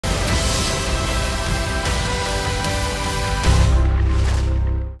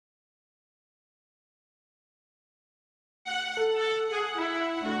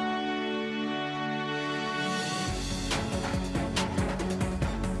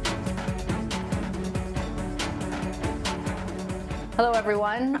Hello,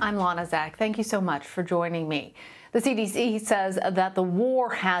 everyone. I'm Lana Zak. Thank you so much for joining me. The CDC says that the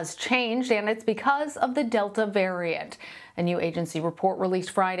war has changed, and it's because of the Delta variant. A new agency report released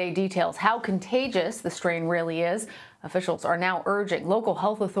Friday details how contagious the strain really is. Officials are now urging local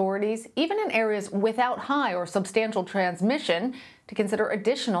health authorities, even in areas without high or substantial transmission, to consider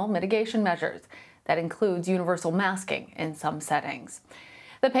additional mitigation measures. That includes universal masking in some settings.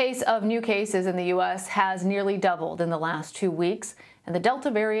 The pace of new cases in the U.S. has nearly doubled in the last 2 weeks, and the Delta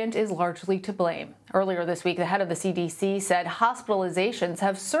variant is largely to blame. Earlier this week, the head of the CDC said hospitalizations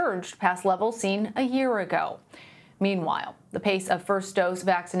have surged past levels seen a year ago. Meanwhile, the pace of first-dose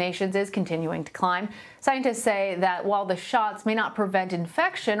vaccinations is continuing to climb. Scientists say that while the shots may not prevent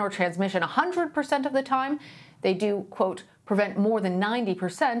infection or transmission 100% of the time, they do, quote, prevent more than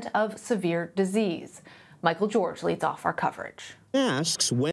 90% of severe disease. Michael George leads off our coverage. Asks when